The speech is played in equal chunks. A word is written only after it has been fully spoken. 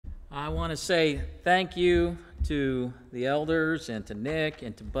I want to say thank you to the elders and to Nick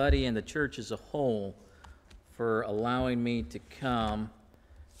and to Buddy and the church as a whole for allowing me to come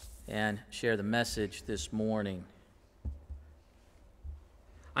and share the message this morning.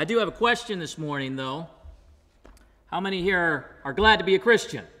 I do have a question this morning, though. How many here are glad to be a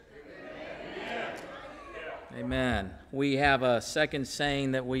Christian? Amen. Amen. We have a second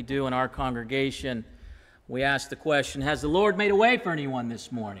saying that we do in our congregation. We ask the question, has the Lord made a way for anyone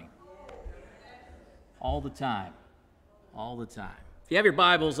this morning? All the time. All the time. If you have your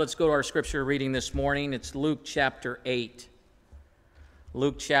Bibles, let's go to our scripture reading this morning. It's Luke chapter 8.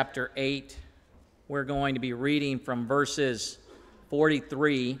 Luke chapter 8. We're going to be reading from verses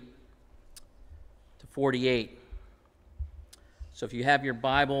 43 to 48. So if you have your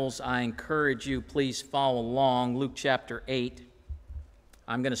Bibles, I encourage you, please follow along. Luke chapter 8.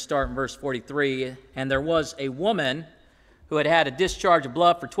 I'm going to start in verse 43. And there was a woman who had had a discharge of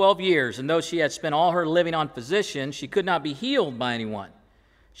blood for 12 years, and though she had spent all her living on physicians, she could not be healed by anyone.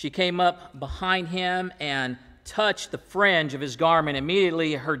 She came up behind him and touched the fringe of his garment.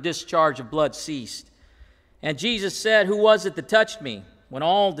 Immediately her discharge of blood ceased. And Jesus said, "Who was it that touched me?" When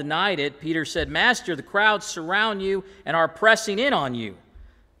all denied it, Peter said, "Master, the crowds surround you and are pressing in on you."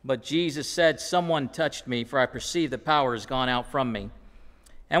 But Jesus said, "Someone touched me, for I perceive that power has gone out from me."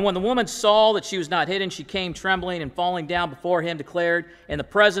 And when the woman saw that she was not hidden, she came trembling and falling down before him, declared in the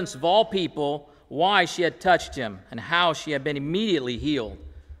presence of all people why she had touched him and how she had been immediately healed.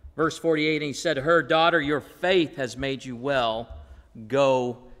 Verse 48, and he said to her, "Daughter, your faith has made you well.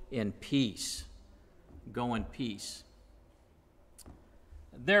 Go in peace." Go in peace.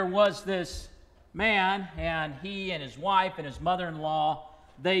 There was this man, and he and his wife and his mother-in-law,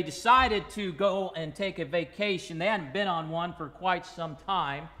 they decided to go and take a vacation. They hadn't been on one for quite some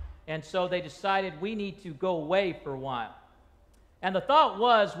time, and so they decided we need to go away for a while. And the thought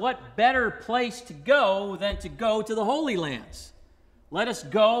was, what better place to go than to go to the Holy Lands? Let us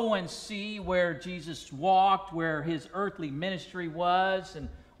go and see where Jesus walked, where his earthly ministry was, and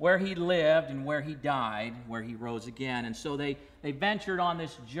where he lived and where he died, where he rose again. And so they ventured on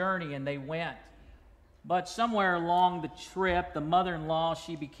this journey and they went. But somewhere along the trip, the mother-in-law,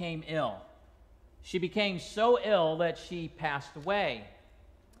 she became ill. She became so ill that she passed away.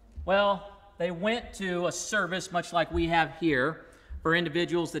 Well, they went to a service, much like we have here, for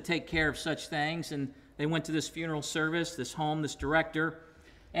individuals that take care of such things. And they went to this funeral service, this home, this director,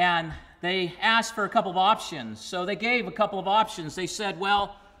 and they asked for a couple of options. So they gave a couple of options. They said,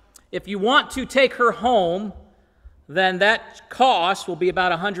 well, if you want to take her home, then that cost will be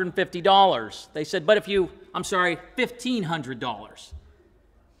about $150. They said, but if you, $1,500.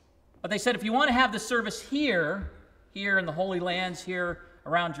 But they said, if you want to have the service here in the Holy Lands, here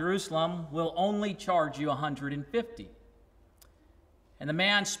around Jerusalem, we'll only charge you $150. And the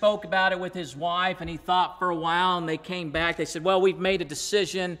man spoke about it with his wife, and he thought for a while, and they came back. They said, well, we've made a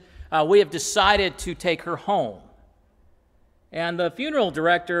decision. We have decided to take her home. And the funeral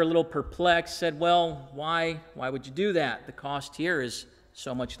director, a little perplexed, said, well, why would you do that? The cost here is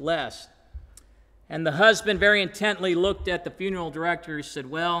so much less. And the husband very intently looked at the funeral director. He said,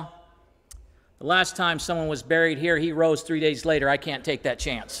 well, the last time someone was buried here, he rose 3 days later. I can't take that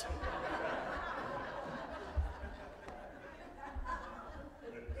chance.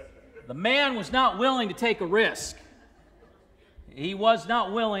 The man was not willing to take a risk. He was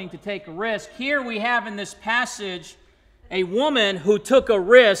not willing to take a risk. Here we have in this passage a woman who took a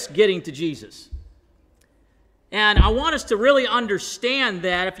risk getting to Jesus. And I want us to really understand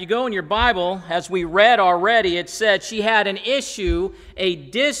that. If you go in your Bible, as we read already, it said she had an issue, a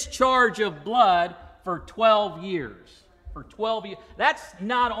discharge of blood for 12 years. For 12 years. That's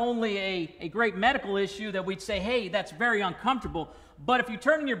not only a great medical issue that we'd say, hey, that's very uncomfortable. But if you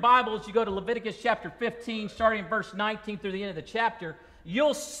turn in your Bibles, you go to Leviticus chapter 15, starting in verse 19 through the end of the chapter,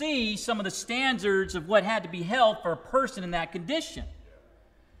 you'll see some of the standards of what had to be held for a person in that condition.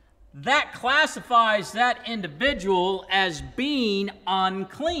 That classifies that individual as being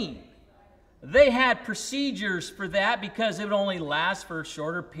unclean. They had procedures for that because it would only last for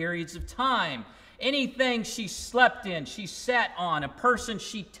shorter periods of time. Anything she slept in, she sat on, a person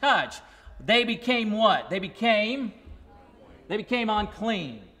she touched, they became what? They became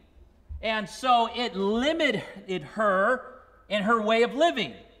unclean. And so it limited her in her way of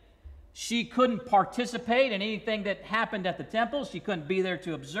living. She couldn't participate in anything that happened at the temple. She couldn't be there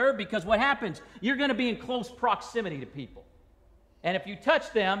to observe because what happens? You're going to be in close proximity to people. And if you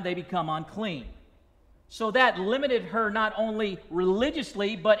touch them, they become unclean. So that limited her not only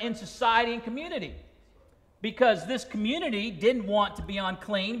religiously, but in society and community. Because this community didn't want to be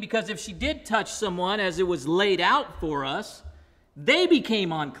unclean, because if she did touch someone as it was laid out for us, They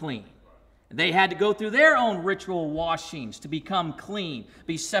became unclean. They had to go through their own ritual washings to become clean,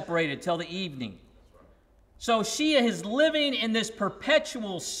 be separated till the evening. So she is living in this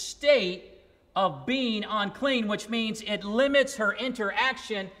perpetual state of being unclean, which means it limits her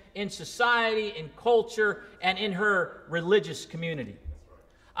interaction in society, in culture, and in her religious community.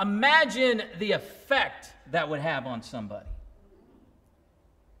 Imagine the effect that would have on somebody.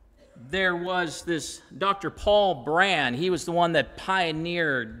 There was this Dr. Paul Brand. He was the one that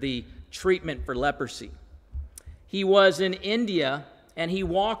pioneered the treatment for leprosy. He was in India, and he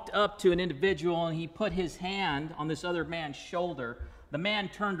walked up to an individual, and he put his hand on this other man's shoulder. The man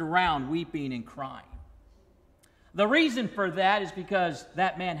turned around, weeping and crying. The reason for that is because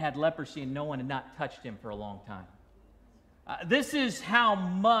that man had leprosy, and no one had not touched him for a long time. This is how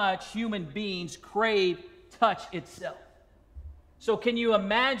much human beings crave touch itself. So can you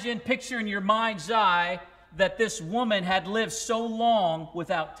imagine, picture in your mind's eye, that this woman had lived so long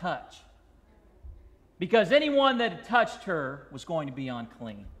without touch? Because anyone that had touched her was going to be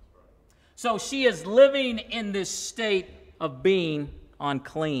unclean. So she is living in this state of being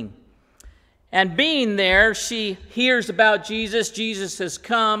unclean. And being there, she hears about Jesus. Jesus has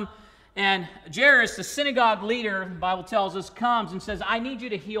come. And Jairus, the synagogue leader, the Bible tells us, comes and says, I need you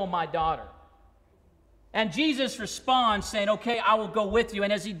to heal my daughter. And Jesus responds saying, okay, I will go with you.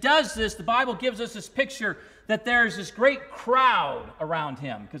 And as he does this, the Bible gives us this picture that there's this great crowd around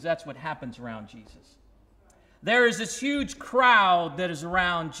him, because that's what happens around Jesus. There is this huge crowd that is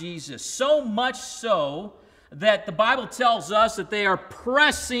around Jesus, so much so that the Bible tells us that they are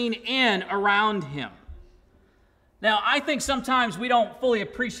pressing in around him. Now, I think sometimes we don't fully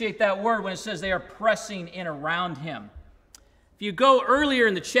appreciate that word when it says they are pressing in around him. If you go earlier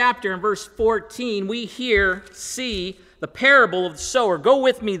in the chapter, in verse 14, we see the parable of the sower. Go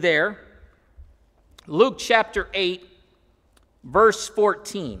with me there. Luke chapter 8, verse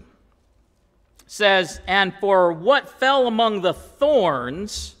 14 says, and for what fell among the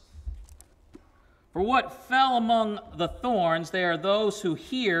thorns, they are those who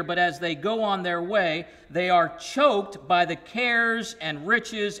hear, but as they go on their way, they are choked by the cares and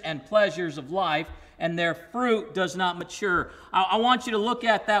riches and pleasures of life, and their fruit does not mature. I want you to look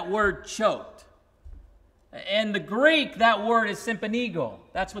at that word choked. In the Greek, that word is sympanigo.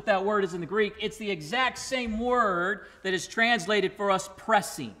 That's what that word is in the Greek. It's the exact same word that is translated for us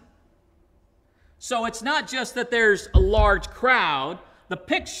pressing. So it's not just that there's a large crowd. The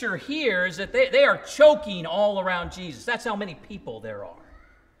picture here is that they are choking all around Jesus. That's how many people there are.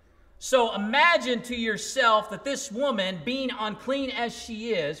 So imagine to yourself that this woman, being unclean as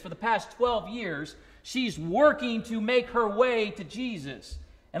she is for the past 12 years, she's working to make her way to Jesus.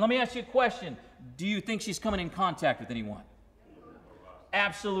 And let me ask you a question. Do you think she's coming in contact with anyone?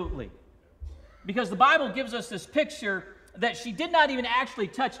 Absolutely. Because the Bible gives us this picture that she did not even actually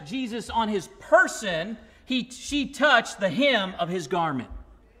touch Jesus on his person. She touched the hem of his garment.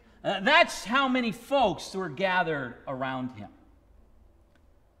 That's how many folks were gathered around him.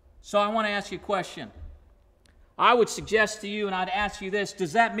 So I want to ask you a question. I would suggest to you, and I'd ask you this,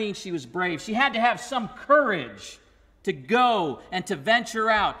 does that mean she was brave? She had to have some courage to go and to venture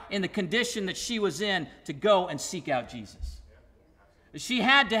out in the condition that she was in to go and seek out Jesus. She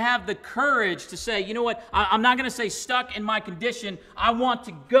had to have the courage to say, you know what, I'm not going to say stuck in my condition. I want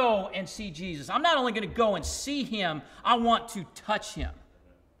to go and see Jesus. I'm not only going to go and see him, I want to touch him.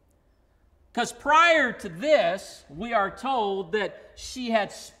 Because prior to this, we are told that she had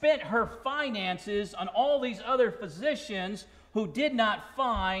spent her finances on all these other physicians who did not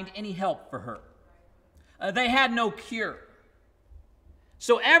find any help for her. They had no cure.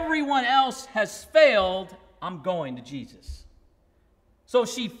 So everyone else has failed. I'm going to Jesus. So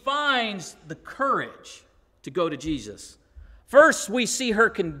she finds the courage to go to Jesus. First, we see her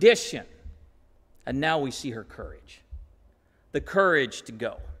condition, and now we see her courage. The courage to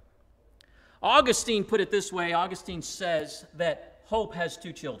go. Augustine put it this way. Augustine says that hope has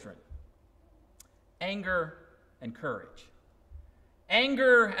two children, anger and courage.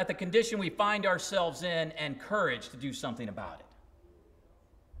 Anger at the condition we find ourselves in, and courage to do something about it.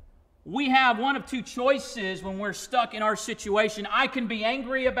 We have one of two choices when we're stuck in our situation. I can be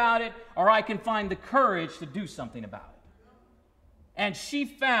angry about it, or I can find the courage to do something about it. And she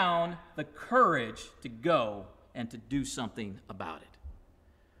found the courage to go and to do something about it.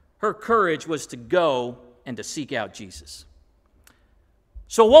 Her courage was to go and to seek out Jesus.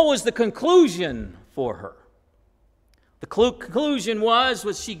 So what was the conclusion for her? The conclusion was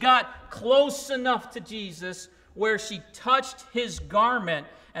she got close enough to Jesus where she touched his garment,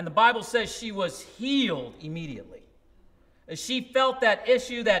 and the Bible says she was healed immediately. As she felt that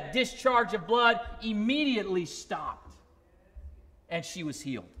issue, that discharge of blood, immediately stopped. and she was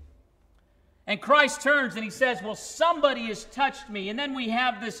healed. And Christ turns and he says, well, somebody has touched me. And then we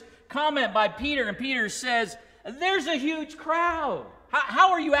have this comment by Peter, and Peter says, there's a huge crowd.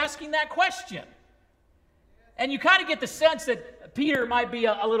 How are you asking that question? And you kind of get the sense that Peter might be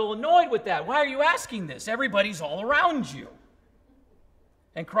a little annoyed with that. Why are you asking this? Everybody's all around you.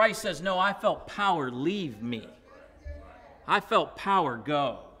 And Christ says, no, I felt power leave me. I felt power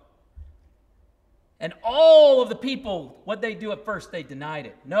go. And all of the people, what they do at first, they denied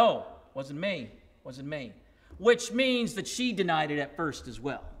it. No, wasn't me. Wasn't me. Which means that she denied it at first as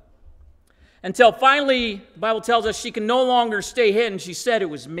well. Until finally, the Bible tells us she can no longer stay hidden. She said, it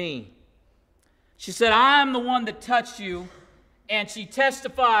was me. She said, I'm the one that touched you. And she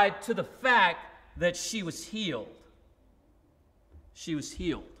testified to the fact that she was healed. She was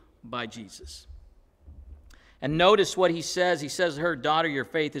healed by Jesus. And notice what he says. He says to her, daughter, your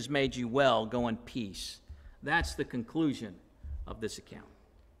faith has made you well. Go in peace. That's the conclusion of this account.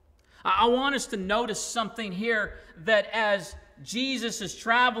 I want us to notice something here, that as Jesus is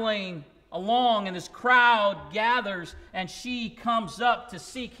traveling along and this crowd gathers and she comes up to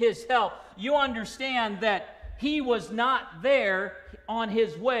seek his help, you understand that he was not there on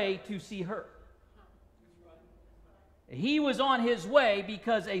his way to see her. He was on his way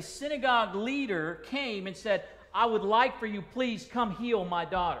because a synagogue leader came and said, I would like for you, please come heal my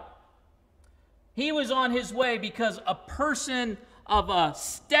daughter. He was on his way because a person of a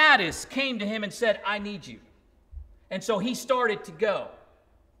status came to him and said, I need you. And so he started to go.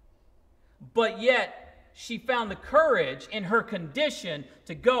 But yet, she found the courage in her condition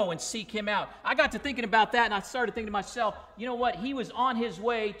to go and seek him out. I got to thinking about that, and I started thinking to myself, you know what? He was on his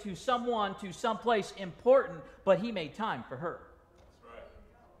way to someone, to someplace important, but he made time for her. That's right.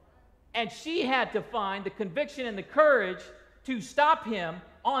 And she had to find the conviction and the courage to stop him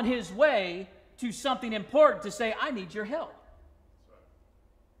on his way to something important, to say, I need your help.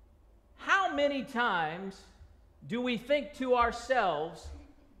 That's right. How many times do we think to ourselves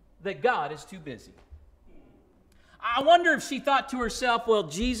that God is too busy? I wonder if she thought to herself, well,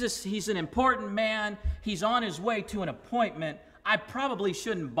 Jesus, he's an important man. He's on his way to an appointment. I probably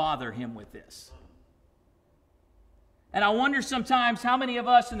shouldn't bother him with this. And I wonder sometimes how many of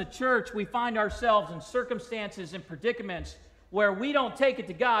us in the church, we find ourselves in circumstances and predicaments where we don't take it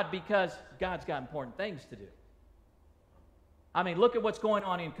to God because God's got important things to do. I mean, look at what's going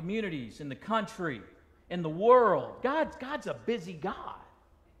on in communities, in the country, in the world. God's a busy God.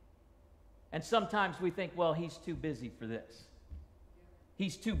 And sometimes we think, well, he's too busy for this.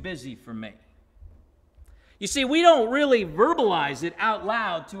 He's too busy for me. You see, we don't really verbalize it out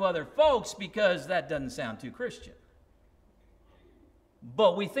loud to other folks because that doesn't sound too Christian.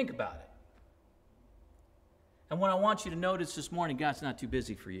 But we think about it. And what I want you to notice this morning, God's not too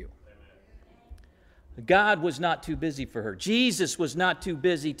busy for you. God was not too busy for her. Jesus was not too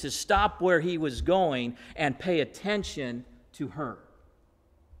busy to stop where he was going and pay attention to her.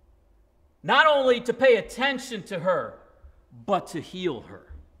 Not only to pay attention to her, but to heal her.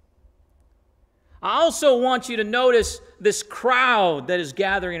 I also want you to notice this crowd that is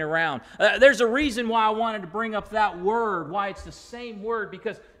gathering around. There's a reason why I wanted to bring up that word, why it's the same word,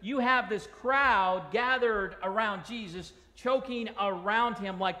 because you have this crowd gathered around Jesus, choking around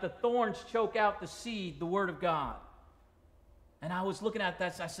him like the thorns choke out the seed, the word of God. And I was looking at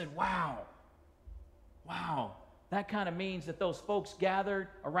that, so I said, wow. That kind of means that those folks gathered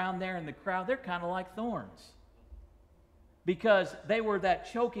around there in the crowd, they're kind of like thorns. Because they were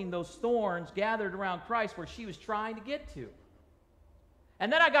that choking, those thorns gathered around Christ where she was trying to get to.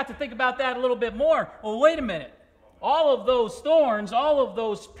 And then I got to think about that a little bit more. Well, wait a minute. All of those thorns, all of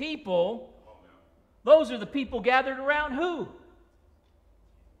those people, those are the people gathered around who?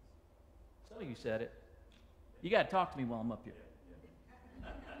 Some of you said it. You got to talk to me while I'm up here.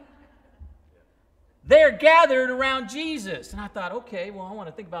 They're gathered around Jesus. And I thought, okay, well, I want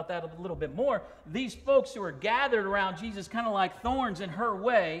to think about that a little bit more. These folks who are gathered around Jesus, kind of like thorns in her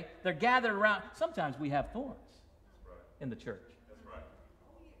way, they're gathered around. Sometimes we have thorns in the church.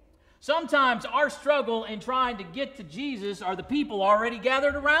 Sometimes our struggle in trying to get to Jesus are the people already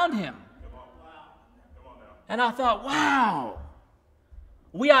gathered around him. And I thought, wow,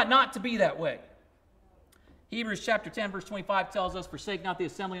 we ought not to be that way. Hebrews chapter 10, verse 25 tells us, forsake not the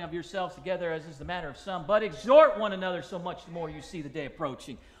assembling of yourselves together, as is the manner of some, but exhort one another so much the more you see the day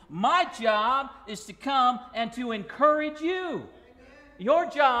approaching. My job is to come and to encourage you. Your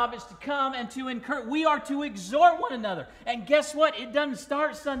job is to come and to encourage. We are to exhort one another. And guess what? It doesn't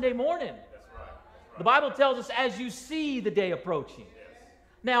start Sunday morning. That's right. The Bible tells us, as you see the day approaching.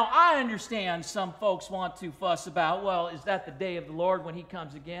 Now, I understand some folks want to fuss about, well, is that the day of the Lord when he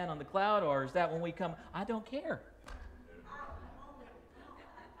comes again on the cloud, or is that when we come? I don't care.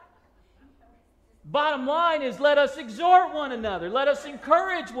 Bottom line is, let us exhort one another. Let us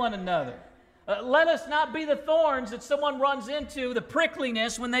encourage one another. Let us not be the thorns that someone runs into, the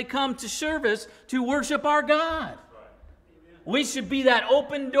prickliness when they come to service to worship our God. We should be that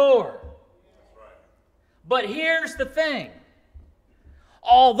open door. But here's the thing.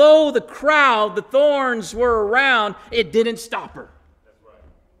 Although the crowd, the thorns were around, it didn't stop her.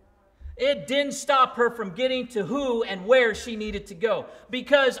 It didn't stop her from getting to who and where she needed to go.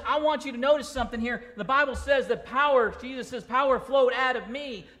 Because I want you to notice something here. The Bible says that power, Jesus says, power flowed out of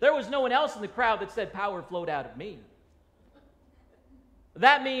me. There was no one else in the crowd that said power flowed out of me.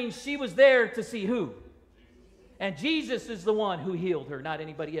 That means she was there to see who? And Jesus is the one who healed her, not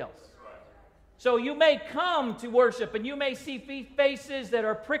anybody else. So you may come to worship and you may see faces that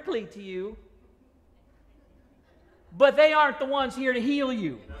are prickly to you, but they aren't the ones here to heal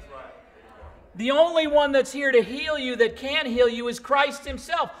you. The only one that's here to heal you, that can heal you, is Christ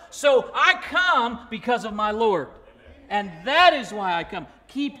himself. So I come because of my Lord. And that is why I come.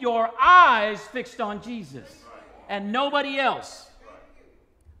 Keep your eyes fixed on Jesus and nobody else.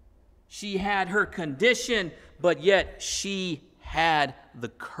 She had her condition, but yet she had the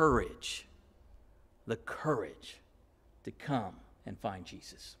courage to come and find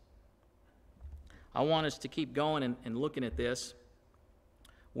Jesus. I want us to keep going and looking at this.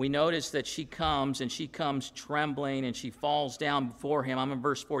 We notice that she comes trembling, and she falls down before him. I'm in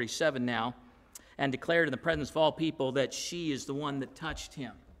verse 47 now. And declared in the presence of all people that she is the one that touched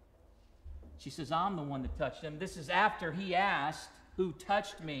him. She says, I'm the one that touched him. This is after he asked, who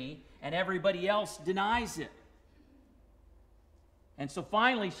touched me? And everybody else denies it. And so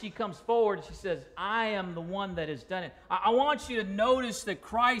finally she comes forward and she says, I am the one that has done it. I want you to notice that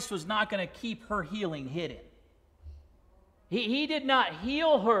Christ was not going to keep her healing hidden. He did not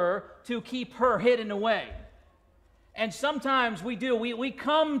heal her to keep her hidden away. And sometimes we do. We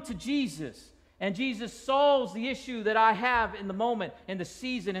come to Jesus, and Jesus solves the issue that I have in the moment, in the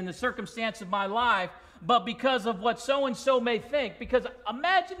season, in the circumstance of my life, but because of what so-and-so may think. Because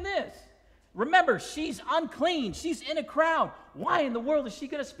imagine this. Remember, she's unclean. She's in a crowd. Why in the world is she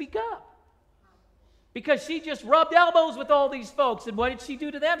going to speak up? Because she just rubbed elbows with all these folks, and what did she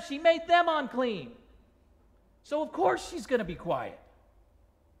do to them? She made them unclean. So of course she's going to be quiet.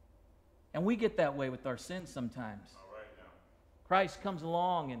 And we get that way with our sins sometimes. Christ comes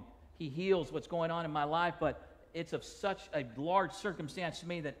along and he heals what's going on in my life, but it's of such a large circumstance to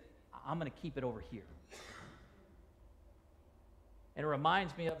me that I'm going to keep it over here. And it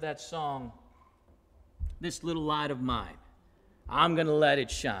reminds me of that song, This Little Light of Mine. I'm going to let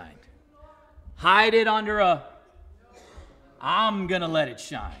it shine. Hide it under I'm going to let it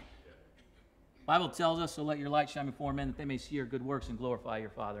shine. The Bible tells us, so let your light shine before men that they may see your good works and glorify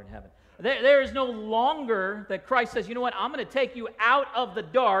your Father in heaven. There is no longer that Christ says, you know what, I'm going to take you out of the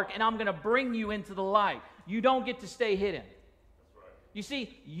dark and I'm going to bring you into the light. You don't get to stay hidden. You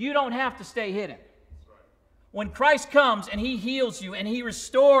see, you don't have to stay hidden. When Christ comes and he heals you and he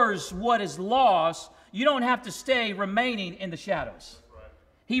restores what is lost, you don't have to stay remaining in the shadows.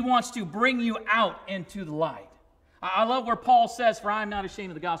 He wants to bring you out into the light. I love where Paul says, for I am not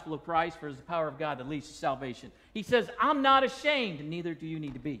ashamed of the gospel of Christ, for it is the power of God that leads to salvation. He says, I'm not ashamed, and neither do you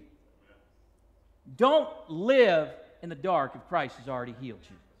need to be. Don't live in the dark if Christ has already healed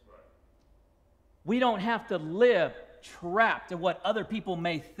you. We don't have to live trapped in what other people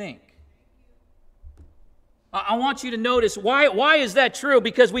may think. I want you to notice, why is that true?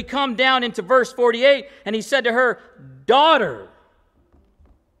 Because we come down into verse 48, and he said to her, daughter.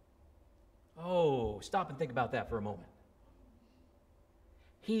 Oh, stop and think about that for a moment.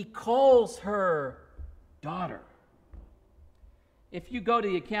 He calls her daughter. If you go to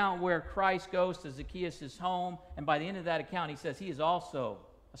the account where Christ goes to Zacchaeus' home, and by the end of that account he says he is also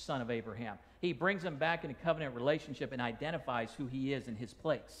a son of Abraham. He brings him back in a covenant relationship and identifies who he is in his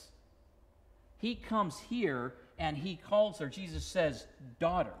place. He comes here and he calls her, Jesus says,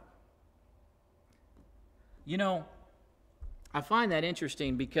 daughter. You know, I find that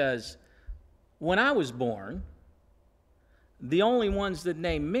interesting because when I was born, the only ones that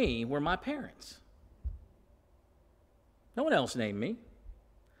named me were my parents. No one else named me.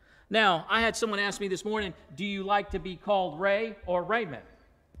 Now, I had someone ask me this morning, do you like to be called Ray or Raymond?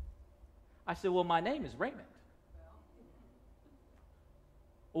 I said, well, my name is Raymond.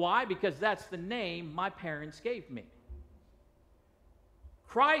 Why? Because that's the name my parents gave me.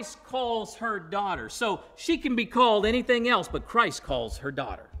 Christ calls her daughter. So she can be called anything else, but Christ calls her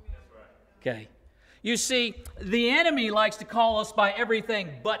daughter. Okay? You see, the enemy likes to call us by everything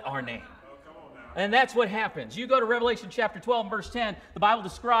but our name. And that's what happens. You go to Revelation chapter 12 and verse 10, the Bible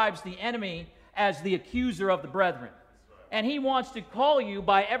describes the enemy as the accuser of the brethren. And He wants to call you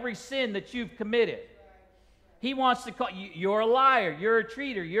by every sin that you've committed. He wants to call you, you're a liar, you're a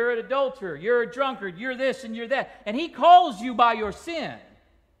cheater, you're an adulterer, you're a drunkard, you're this and you're that. And He calls you by your sin.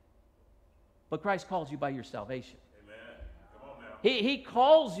 But Christ calls you by your salvation. Amen. Come on now. He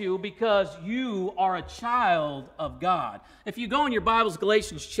calls you because you are a child of God. If you go in your Bibles,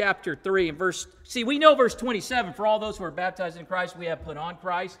 Galatians chapter 3 and we know verse 27, for all those who are baptized in Christ, we have put on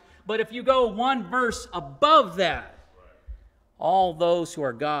Christ. But if you go one verse above that, all those who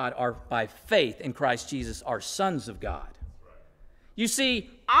are God are by faith in Christ Jesus are sons of God. You see,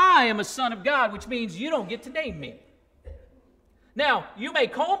 I am a son of God, which means you don't get to name me. Now, you may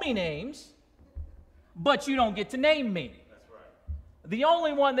call me names, but you don't get to name me. That's right. The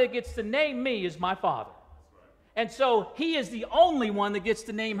only one that gets to name me is my Father. That's right. And so He is the only one that gets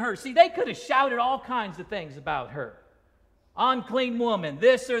to name her. See, they could have shouted all kinds of things about her. Unclean woman,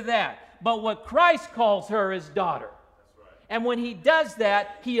 this or that. But what Christ calls her is daughter. That's right. And when He does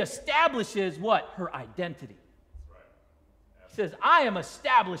that, He establishes what? Her identity. That's right. He says, I am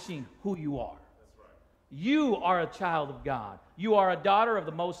establishing who you are. That's right. You are a child of God. You are a daughter of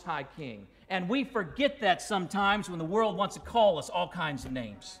the Most High King. And we forget that sometimes when the world wants to call us all kinds of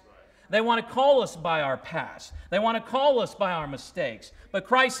names. They want to call us by our past. They want to call us by our mistakes. But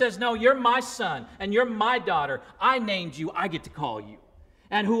Christ says, no, you're my son and you're my daughter. I named you. I get to call you.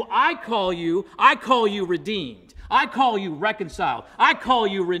 And who I call you redeemed. I call you reconciled. I call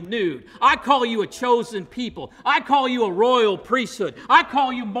you renewed. I call you a chosen people. I call you a royal priesthood. I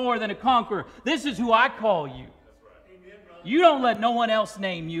call you more than a conqueror. This is who I call you. You don't let no one else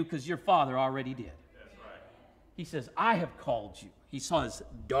name you because your Father already did. That's right. He says, I have called you. He says,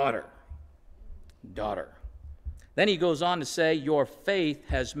 daughter. Daughter. Then He goes on to say, your faith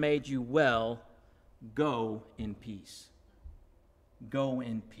has made you well. Go in peace. Go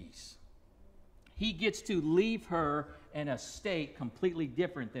in peace. He gets to leave her in a state completely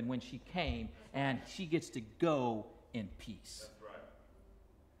different than when she came, and she gets to go in peace. That's right.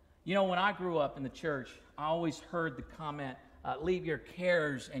 You know, when I grew up in the church, I always heard the comment, leave your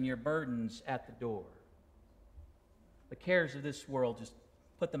cares and your burdens at the door. The cares of this world, just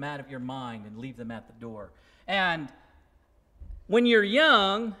put them out of your mind and leave them at the door. And when you're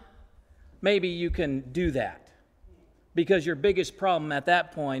young, maybe you can do that. Because your biggest problem at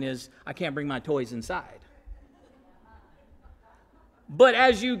that point is, I can't bring my toys inside. But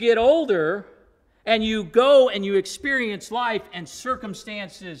as you get older, and you go and you experience life and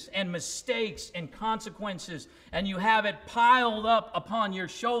circumstances and mistakes and consequences, and you have it piled up upon your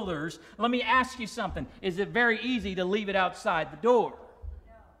shoulders, let me ask you something. Is it very easy to leave it outside the door?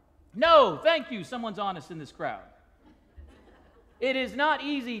 No, thank you. Someone's honest in this crowd. It is not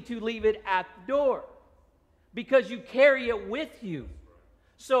easy to leave it at the door because you carry it with you.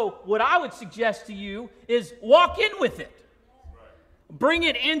 So what I would suggest to you is walk in with it. Bring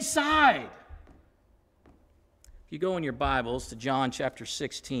it inside. If you go in your Bibles to John chapter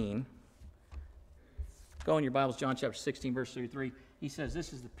 16, go in your Bibles, John chapter 16, verse 33, He says,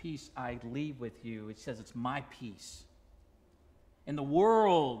 this is the peace I leave with you. It says it's my peace. In the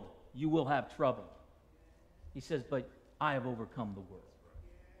world you will have trouble. He says, but I have overcome the world.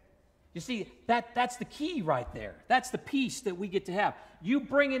 You see, that's the key right there. That's the peace that we get to have. You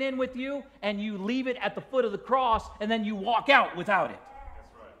bring it in with you, and you leave it at the foot of the cross, and then you walk out without it.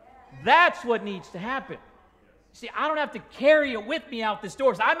 That's right. That's what needs to happen. See, I don't have to carry it with me out this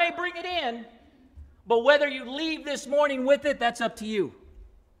door. So I may bring it in, but whether you leave this morning with it, that's up to you.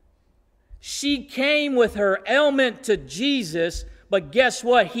 She came with her ailment to Jesus, but guess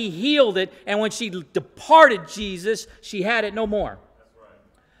what? He healed it, and when she departed Jesus, she had it no more. That's right.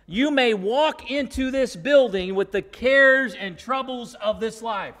 You may walk into this building with the cares and troubles of this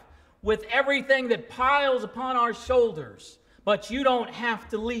life, with everything that piles upon our shoulders, but you don't have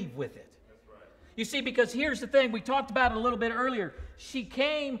to leave with it. You see, because here's the thing, we talked about it a little bit earlier. She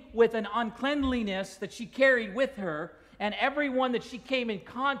came with an uncleanliness that she carried with her, and everyone that she came in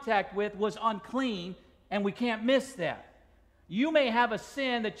contact with was unclean, and we can't miss that. You may have a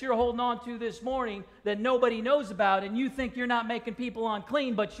sin that you're holding on to this morning that nobody knows about, and you think you're not making people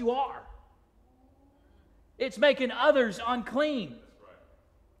unclean, but you are. It's making others unclean.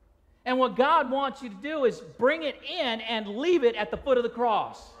 And what God wants you to do is bring it in and leave it at the foot of the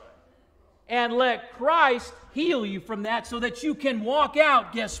cross. And let Christ heal you from that so that you can walk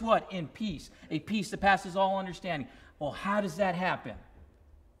out, guess what? In peace. A peace that passes all understanding. Well, how does that happen?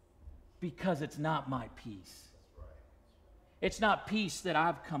 Because it's not my peace. It's not peace that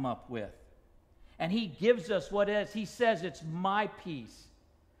I've come up with. And He gives us what it is. He says it's my peace.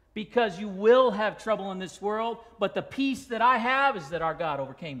 Because you will have trouble in this world, but the peace that I have is that our God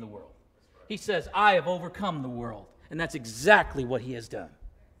overcame the world. He says, I have overcome the world. And that's exactly what He has done.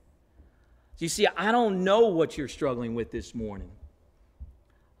 So you see, I don't know what you're struggling with this morning.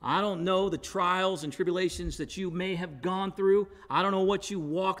 I don't know the trials and tribulations that you may have gone through. I don't know what you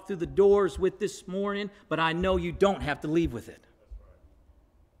walked through the doors with this morning, but I know you don't have to leave with it.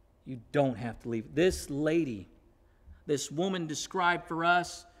 You don't have to leave. This lady, this woman described for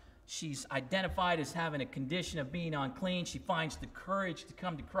us, she's identified as having a condition of being unclean. She finds the courage to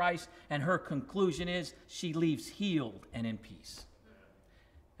come to Christ, and her conclusion is she leaves healed and in peace.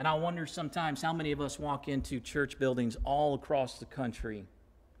 And I wonder sometimes how many of us walk into church buildings all across the country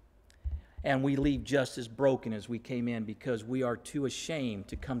and we leave just as broken as we came in because we are too ashamed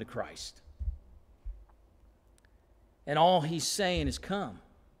to come to Christ. And all He's saying is, come.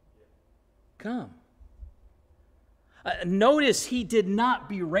 Come. Notice He did not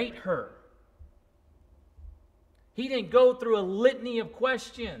berate her. He didn't go through a litany of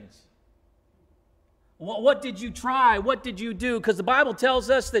questions. What did you try? What did you do? Because the Bible tells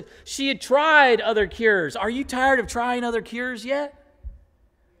us that she had tried other cures. Are you tired of trying other cures yet?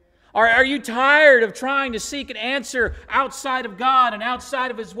 Are you tired of trying to seek an answer outside of God and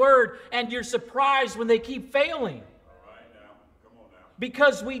outside of His Word, and you're surprised when they keep failing? All right, now. Come on now.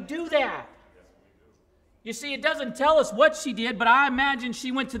 Because we do that. You see, it doesn't tell us what she did, but I imagine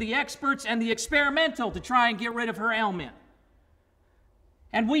she went to the experts and the experimental to try and get rid of her ailment.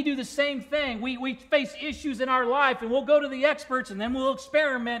 And we do the same thing. We face issues in our life, and we'll go to the experts, and then we'll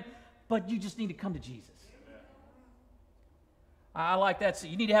experiment, but you just need to come to Jesus. I like that. So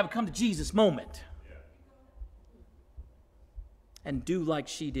you need to have a come to Jesus moment. Yeah. And do like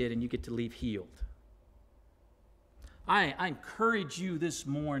she did, and you get to leave healed. I encourage you this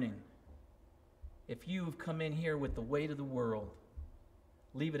morning, if you've come in here with the weight of the world,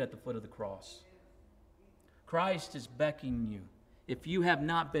 leave it at the foot of the cross. Christ is beckoning you. If you have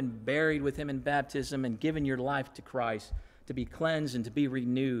not been buried with Him in baptism and given your life to Christ to be cleansed and to be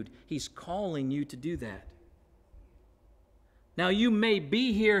renewed, He's calling you to do that. Now, you may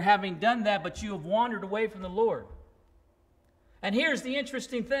be here having done that, but you have wandered away from the Lord. And here's the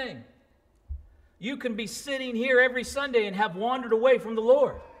interesting thing. You can be sitting here every Sunday and have wandered away from the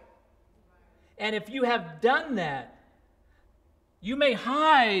Lord. And if you have done that, you may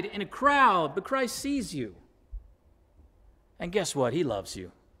hide in a crowd, but Christ sees you. And guess what? He loves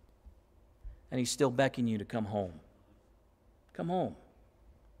you. And He's still beckoning you to come home. Come home.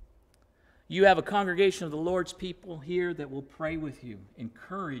 You have a congregation of the Lord's people here that will pray with you,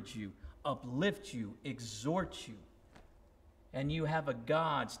 encourage you, uplift you, exhort you. And you have a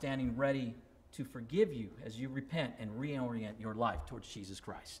God standing ready to forgive you as you repent and reorient your life towards Jesus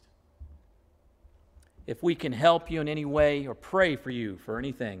Christ. If we can help you in any way or pray for you for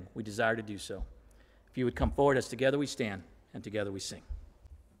anything, we desire to do so. If you would come forward as together we stand and together we sing.